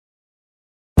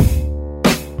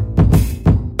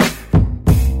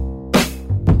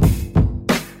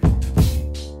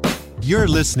You're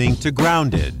listening to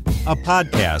Grounded, a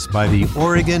podcast by the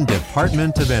Oregon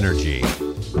Department of Energy.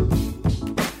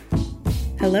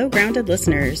 Hello, Grounded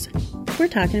listeners. We're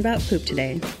talking about poop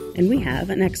today, and we have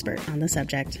an expert on the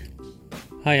subject.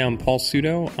 Hi, I'm Paul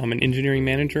Sudo. I'm an engineering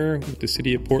manager with the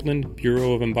City of Portland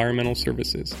Bureau of Environmental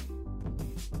Services.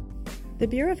 The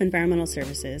Bureau of Environmental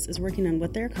Services is working on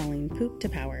what they're calling Poop to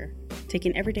Power,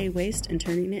 taking everyday waste and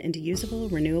turning it into usable,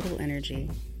 renewable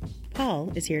energy.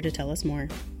 Paul is here to tell us more.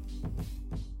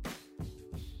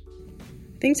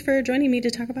 Thanks for joining me to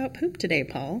talk about poop today,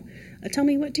 Paul. Tell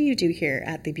me, what do you do here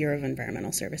at the Bureau of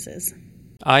Environmental Services?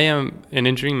 I am an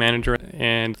engineering manager,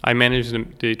 and I manage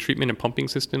the Treatment and Pumping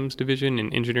Systems Division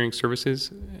in Engineering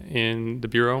Services in the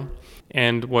Bureau.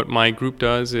 And what my group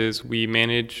does is we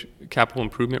manage capital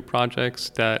improvement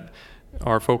projects that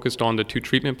are focused on the 2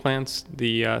 treatment plants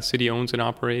the city owns and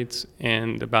operates,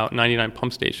 and about 99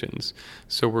 pump stations.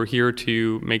 So we're here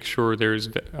to make sure there's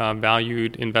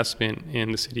valued investment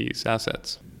in the city's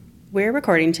assets. We're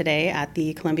recording today at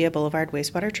the Columbia Boulevard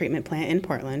Wastewater Treatment Plant in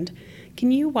Portland. Can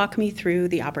you walk me through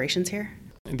the operations here?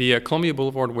 The Columbia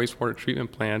Boulevard Wastewater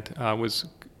Treatment Plant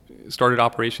started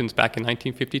operations back in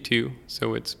 1952,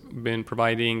 so it's been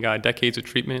providing decades of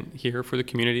treatment here for the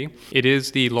community. It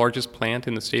is the largest plant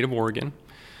in the state of Oregon,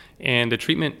 and the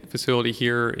treatment facility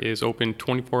here is open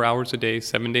 24 hours a day,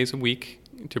 7 days a week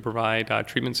to provide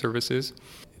treatment services.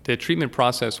 The treatment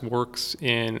process works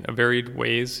in varied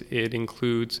ways. It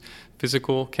includes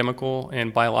physical, chemical,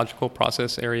 and biological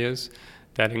process areas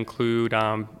that include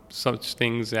such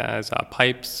things as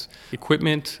pipes,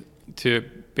 equipment to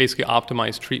basically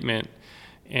optimize treatment.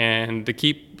 And the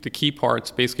key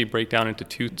parts basically break down into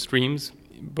 2 streams,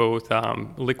 both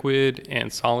liquid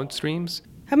and solid streams.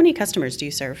 How many customers do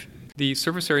you serve? The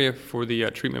surface area for the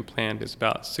treatment plant is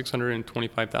about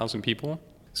 625,000 people.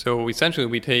 So essentially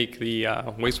we take the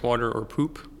wastewater, or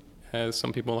poop, as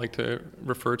some people like to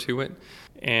refer to it,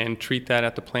 and treat that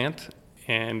at the plant.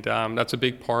 And that's a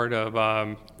big part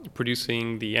of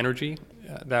producing the energy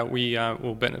that we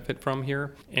will benefit from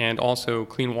here, and also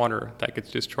clean water that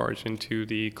gets discharged into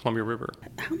the Columbia River.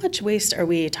 How much waste are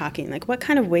we talking? Like, what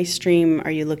kind of waste stream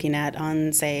are you looking at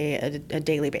on, say, a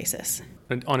daily basis?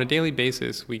 On a daily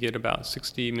basis, we get about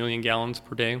 60 million gallons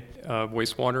per day of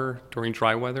wastewater during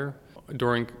dry weather.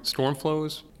 During storm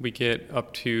flows, we get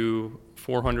up to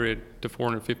 400 to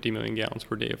 450 million gallons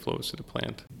per day of flows to the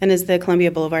plant. And is the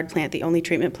Columbia Boulevard plant the only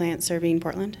treatment plant serving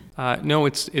Portland? No,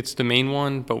 it's the main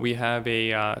one, but we have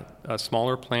a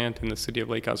smaller plant in the city of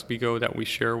Lake Oswego that we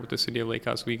share with the city of Lake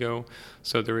Oswego.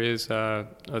 So there is a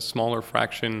smaller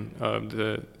fraction of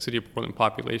the city of Portland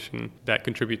population that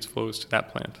contributes flows to that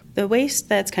plant. The waste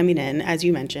that's coming in, as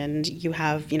you mentioned, you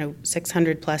have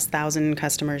 600 plus thousand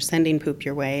customers sending poop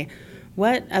your way.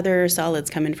 What other solids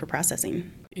come in for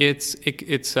processing? It's if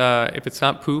it's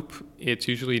not poop, it's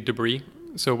usually debris.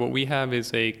 So what we have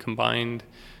is a combined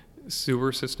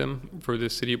sewer system for the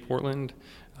city of Portland.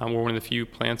 We're one of the few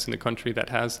plants in the country that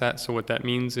has that. So what that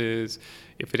means is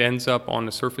if it ends up on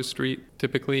a surface street,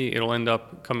 typically it'll end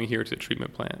up coming here to the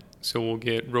treatment plant. So we'll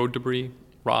get road debris,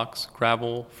 rocks,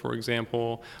 gravel, for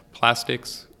example,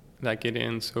 plastics that get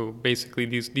in. So basically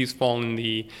these fall in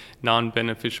the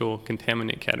non-beneficial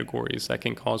contaminant categories that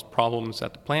can cause problems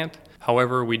at the plant.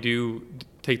 However, we do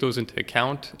take those into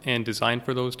account and design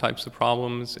for those types of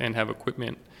problems and have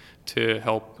equipment to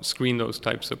help screen those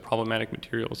types of problematic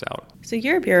materials out. So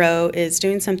your bureau is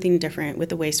doing something different with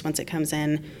the waste once it comes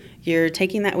in. You're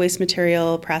taking that waste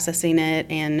material, processing it,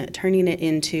 and turning it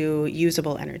into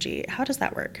usable energy. How does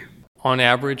that work? On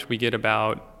average, we get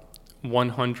about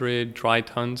 100 dry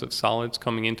tons of solids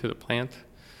coming into the plant.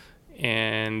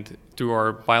 And through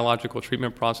our biological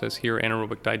treatment process here,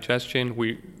 anaerobic digestion,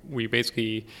 we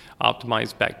basically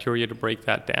optimize bacteria to break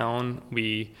that down.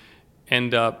 We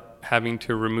end up having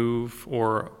to remove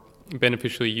or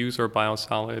beneficially use our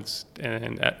biosolids.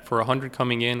 And for 100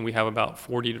 coming in, we have about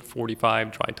 40 to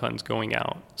 45 dry tons going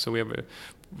out. So we have a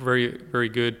very, very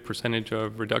good percentage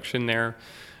of reduction there.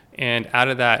 And out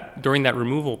of that, during that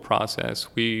removal process,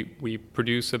 we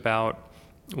produce about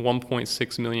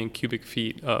 1.6 million cubic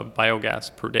feet of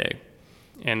biogas per day.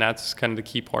 And that's kind of the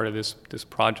key part of this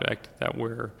project that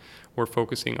we're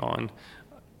focusing on.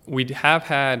 We have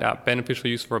had beneficial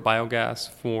use of our biogas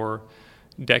for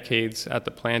decades at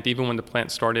the plant. Even when the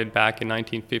plant started back in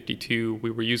 1952,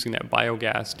 we were using that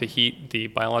biogas to heat the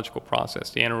biological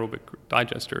process, the anaerobic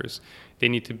digesters. They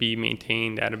need to be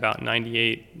maintained at about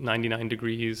 98, 99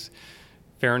 degrees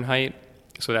Fahrenheit,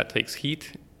 so that takes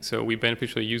heat. So we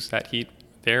beneficially use that heat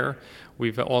there.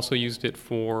 We've also used it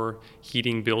for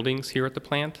heating buildings here at the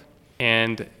plant.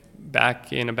 And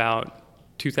back in about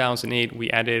 2008, we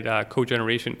added a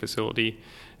cogeneration facility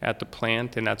at the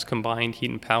plant, and that's combined heat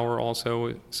and power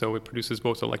also. So it produces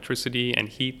both electricity and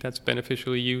heat that's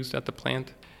beneficially used at the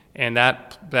plant. And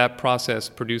that process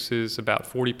produces about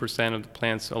 40% of the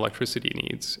plant's electricity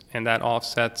needs, and that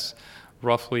offsets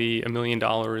roughly $1 million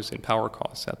in power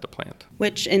costs at the plant.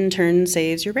 Which in turn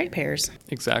saves your ratepayers.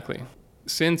 Exactly.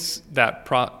 Since that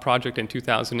project in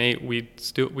 2008,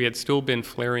 we had still been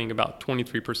flaring about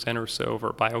 23% or so of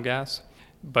our biogas.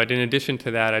 But in addition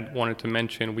to that, I wanted to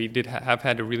mention we did have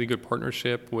had a really good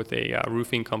partnership with a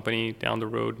roofing company down the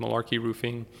road, Malarkey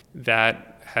Roofing,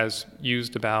 that has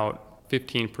used about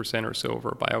 15% or so of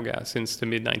our biogas since the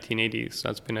mid-1980s. So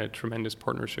that's been a tremendous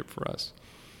partnership for us.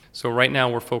 So right now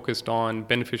we're focused on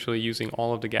beneficially using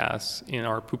all of the gas in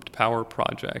our Poop to Power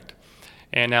project.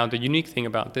 And now the unique thing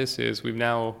about this is we've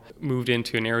now moved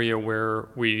into an area where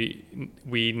we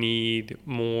need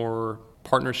more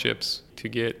partnerships to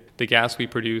get the gas we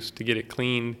produce, to get it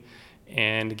cleaned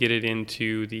and get it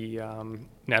into the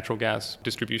natural gas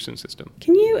distribution system.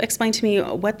 Can you explain to me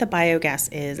what the biogas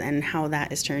is and how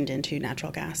that is turned into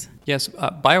natural gas? Yes,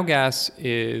 biogas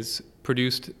is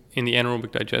produced in the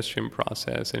anaerobic digestion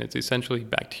process, and it's essentially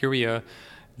bacteria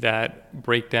that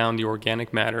break down the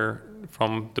organic matter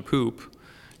from the poop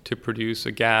to produce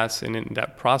a gas. And in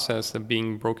that process of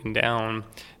being broken down,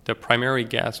 the primary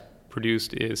gas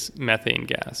produced is methane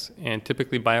gas. And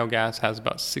typically biogas has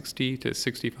about 60 to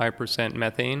 65%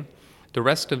 methane. The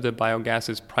rest of the biogas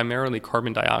is primarily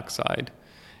carbon dioxide.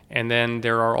 And then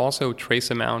there are also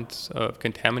trace amounts of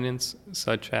contaminants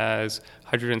such as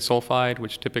hydrogen sulfide,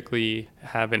 which typically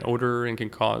have an odor and can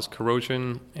cause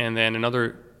corrosion, and then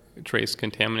another trace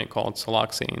contaminant called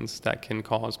siloxanes that can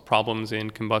cause problems in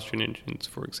combustion engines,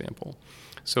 for example.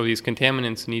 So these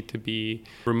contaminants need to be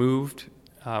removed.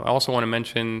 I also want to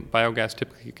mention biogas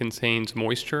typically contains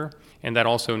moisture, and that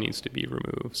also needs to be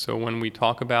removed. So when we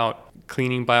talk about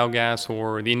cleaning biogas,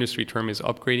 or the industry term is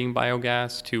upgrading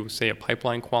biogas to, say, a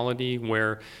pipeline quality,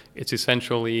 where it's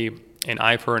essentially an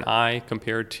eye for an eye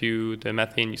compared to the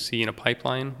methane you see in a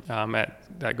pipeline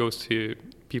that goes to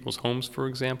people's homes, for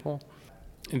example.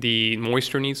 The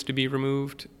moisture needs to be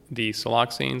removed, the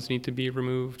siloxanes need to be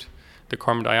removed, the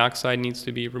carbon dioxide needs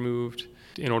to be removed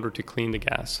in order to clean the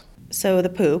gas. So the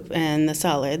poop and the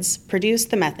solids produce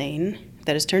the methane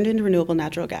that is turned into renewable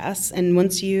natural gas, and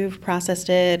once you've processed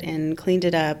it and cleaned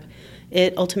it up,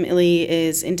 it ultimately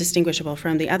is indistinguishable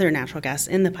from the other natural gas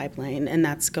in the pipeline, and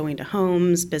that's going to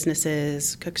homes,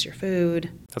 businesses, cooks your food.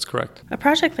 That's correct. A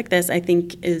project like this, I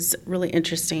think, is really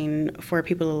interesting for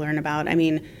people to learn about. I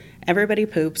mean, everybody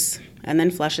poops and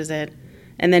then flushes it,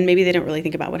 and then maybe they don't really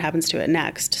think about what happens to it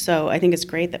next. So I think it's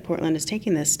great that Portland is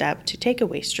taking this step to take a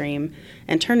waste stream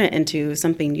and turn it into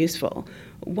something useful.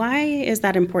 Why is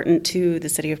that important to the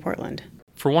city of Portland?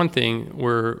 For one thing,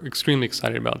 we're extremely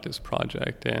excited about this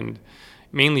project, and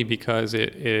mainly because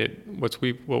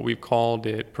what we've called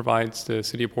it provides the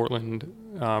city of Portland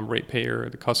ratepayer,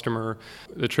 the customer,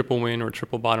 the triple win or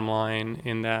triple bottom line,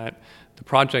 in that the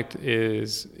project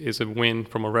is a win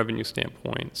from a revenue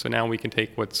standpoint. So now we can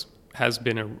take has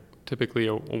been typically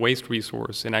a waste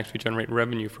resource and actually generate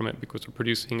revenue from it because we're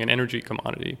producing an energy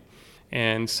commodity.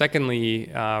 And secondly,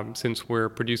 since we're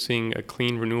producing a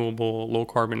clean, renewable,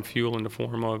 low-carbon fuel in the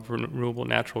form of renewable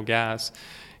natural gas,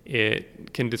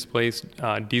 it can displace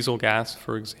diesel gas,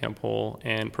 for example,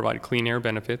 and provide clean air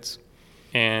benefits.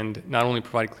 And not only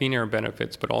provide clean air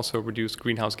benefits, but also reduce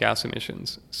greenhouse gas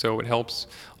emissions. So it helps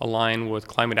align with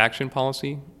climate action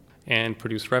policy and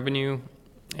produce revenue,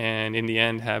 and in the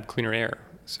end have cleaner air.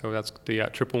 So that's the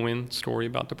triple win story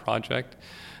about the project.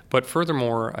 But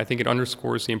furthermore, I think it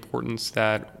underscores the importance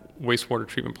that wastewater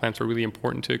treatment plants are really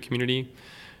important to a community.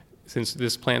 Since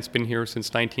this plant's been here since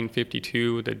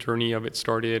 1952, the journey of it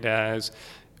started as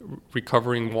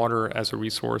recovering water as a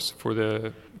resource for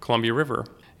the Columbia River.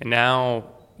 And now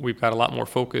we've got a lot more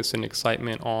focus and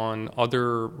excitement on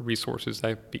other resources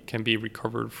that can be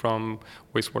recovered from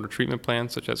wastewater treatment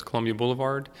plants, such as Columbia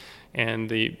Boulevard. And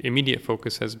the immediate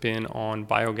focus has been on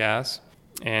biogas.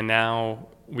 And now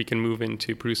we can move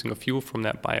into producing a fuel from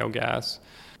that biogas.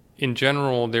 In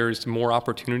general, there's more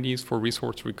opportunities for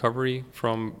resource recovery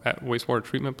from wastewater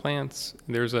treatment plants.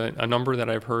 There's a number that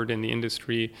I've heard in the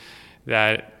industry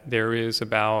that there is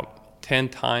about 10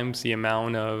 times the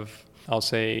amount of, I'll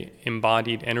say,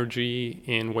 embodied energy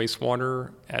in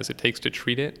wastewater as it takes to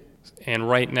treat it. And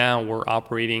right now we're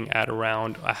operating at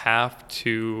around a half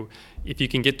to, if you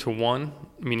can get to 1,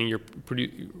 meaning you're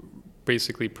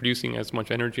basically producing as much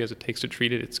energy as it takes to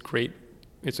treat it, it's great.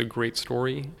 It's a great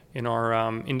story in our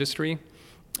industry.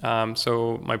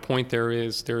 So my point there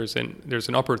is there's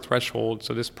an upper threshold.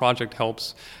 So this project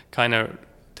helps kind of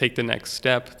take the next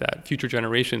step, that future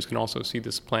generations can also see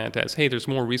this plant as, hey, there's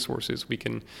more resources we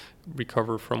can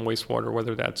recover from wastewater,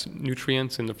 whether that's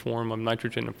nutrients in the form of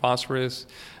nitrogen and phosphorus,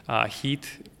 heat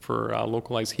for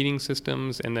localized heating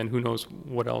systems, and then who knows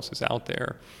what else is out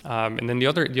there. And then the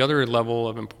other level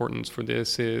of importance for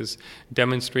this is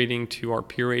demonstrating to our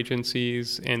peer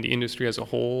agencies and the industry as a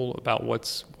whole about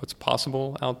what's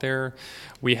possible out there.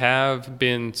 We have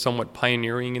been somewhat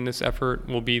pioneering in this effort.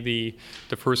 We'll be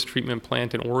the first treatment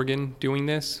plant in Oregon doing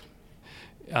this.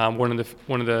 One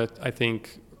of the I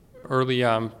think early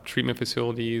treatment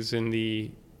facilities in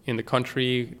the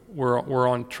country. We're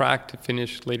on track to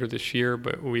finish later this year,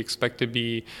 but we expect to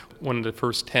be one of the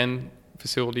first 10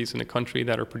 facilities in the country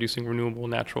that are producing renewable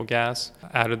natural gas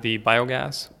out of the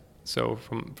biogas. So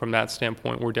from that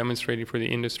standpoint, we're demonstrating for the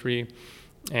industry.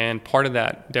 And part of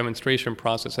that demonstration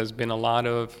process has been a lot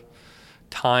of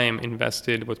time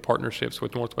invested with partnerships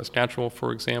with Northwest Natural,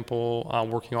 for example,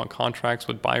 working on contracts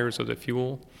with buyers of the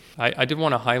fuel. I did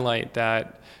want to highlight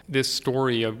that this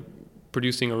story of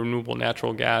producing a renewable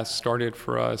natural gas started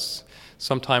for us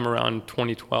sometime around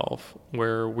 2012,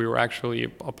 where we were actually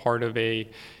a part of a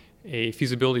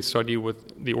feasibility study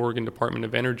with the Oregon Department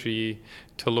of Energy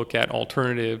to look at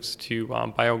alternatives to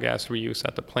biogas reuse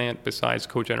at the plant besides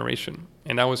cogeneration.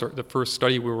 And that was the first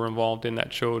study we were involved in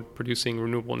that showed producing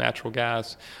renewable natural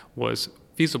gas was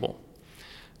feasible.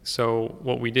 So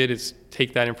what we did is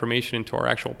take that information into our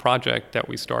actual project that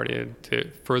we started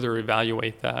to further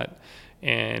evaluate that.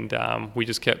 And we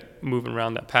just kept moving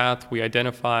around that path. We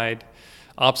identified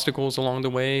obstacles along the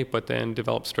way, but then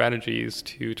developed strategies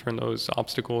to turn those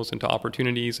obstacles into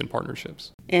opportunities and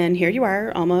partnerships. And here you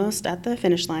are, almost at the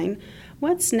finish line.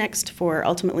 What's next for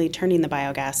ultimately turning the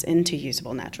biogas into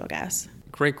usable natural gas?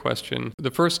 Great question.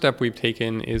 The first step we've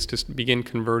taken is to begin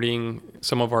converting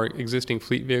some of our existing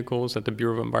fleet vehicles that the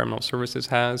Bureau of Environmental Services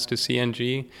has to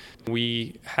CNG.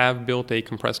 We have built a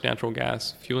compressed natural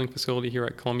gas fueling facility here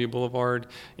at Columbia Boulevard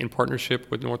in partnership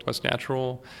with Northwest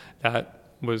Natural. That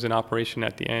was in operation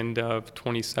at the end of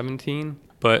 2017.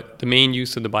 But the main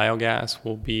use of the biogas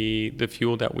will be the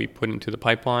fuel that we put into the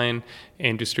pipeline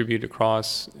and distribute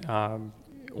across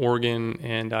Oregon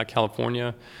and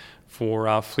California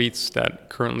for fleets that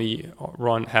currently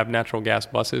have natural gas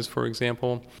buses, for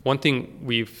example. One thing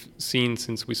we've seen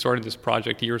since we started this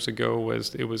project years ago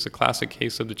was it was a classic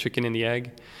case of the chicken and the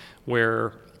egg,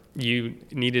 where you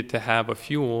needed to have a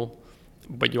fuel,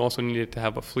 but you also needed to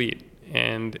have a fleet.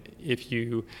 And if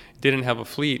you didn't have a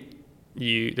fleet,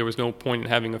 there was no point in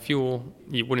having a fuel.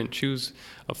 You wouldn't choose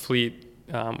a fleet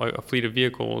of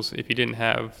vehicles if you didn't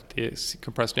have this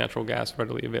compressed natural gas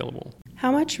readily available. How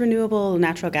much renewable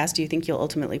natural gas do you think you'll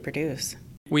ultimately produce?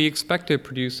 We expect to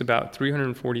produce about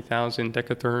 340,000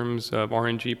 decatherms of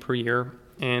RNG per year.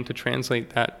 And to translate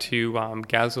that to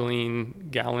gasoline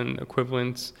gallon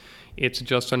equivalents, it's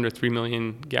just under 3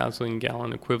 million gasoline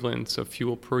gallon equivalents of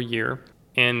fuel per year.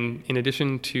 And in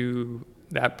addition to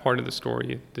that part of the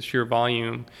story, the sheer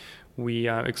volume, we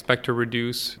expect to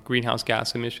reduce greenhouse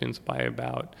gas emissions by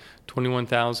about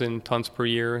 21,000 tons per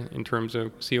year in terms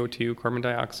of CO2, carbon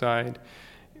dioxide,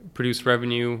 produce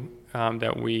revenue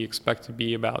that we expect to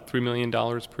be about $3 million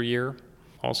per year,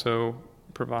 also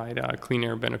provide clean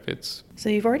air benefits. So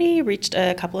you've already reached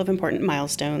a couple of important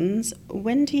milestones.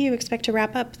 When do you expect to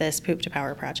wrap up this Poop to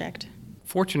Power project?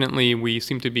 Fortunately, we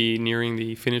seem to be nearing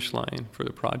the finish line for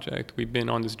the project. We've been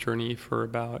on this journey for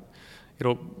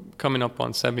coming up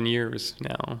on 7 years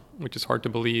now, which is hard to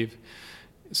believe.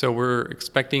 So we're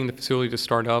expecting the facility to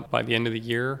start up by the end of the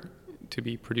year to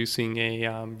be producing a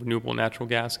renewable natural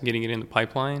gas and getting it in the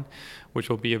pipeline, which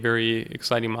will be a very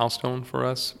exciting milestone for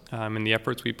us in the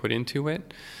efforts we put into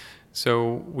it.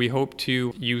 So we hope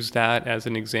to use that as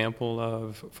an example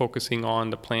of focusing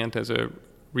on the plant as a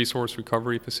resource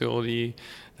recovery facility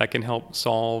that can help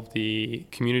solve the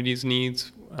community's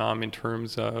needs in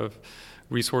terms of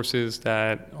resources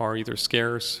that are either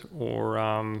scarce or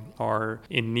are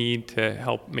in need to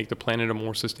help make the planet a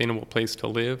more sustainable place to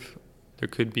live. There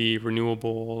could be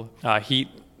renewable heat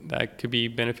that could be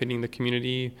benefiting the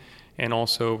community, and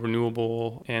also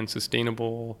renewable and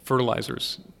sustainable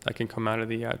fertilizers that can come out of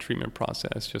the treatment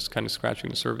process, just kind of scratching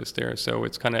the surface there. So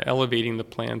it's kind of elevating the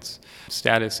plant's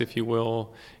status, if you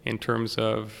will, in terms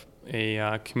of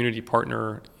a community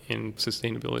partner in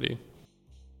sustainability.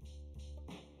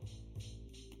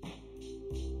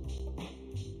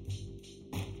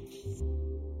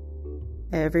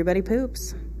 Everybody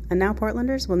poops, and now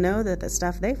Portlanders will know that the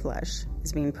stuff they flush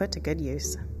is being put to good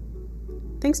use.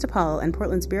 Thanks to Paul and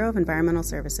Portland's Bureau of Environmental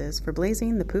Services for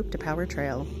blazing the Poop to Power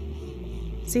trail.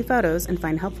 See photos and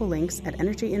find helpful links at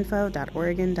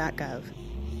energyinfo.oregon.gov.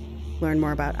 Learn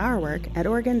more about our work at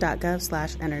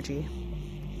oregon.gov/energy.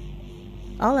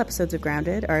 All episodes of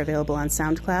Grounded are available on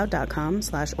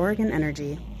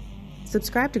soundcloud.com/OregonEnergy.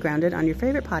 Subscribe to Grounded on your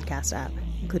favorite podcast app,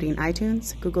 including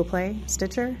iTunes, Google Play,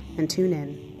 Stitcher, and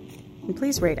TuneIn. And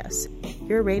please rate us.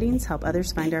 Your ratings help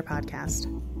others find our podcast.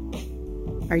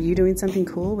 Are you doing something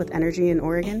cool with energy in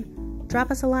Oregon?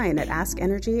 Drop us a line at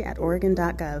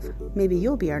askenergy@oregon.gov. Maybe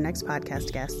you'll be our next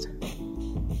podcast guest.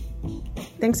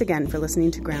 Thanks again for listening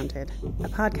to Grounded, a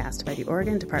podcast by the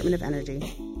Oregon Department of Energy.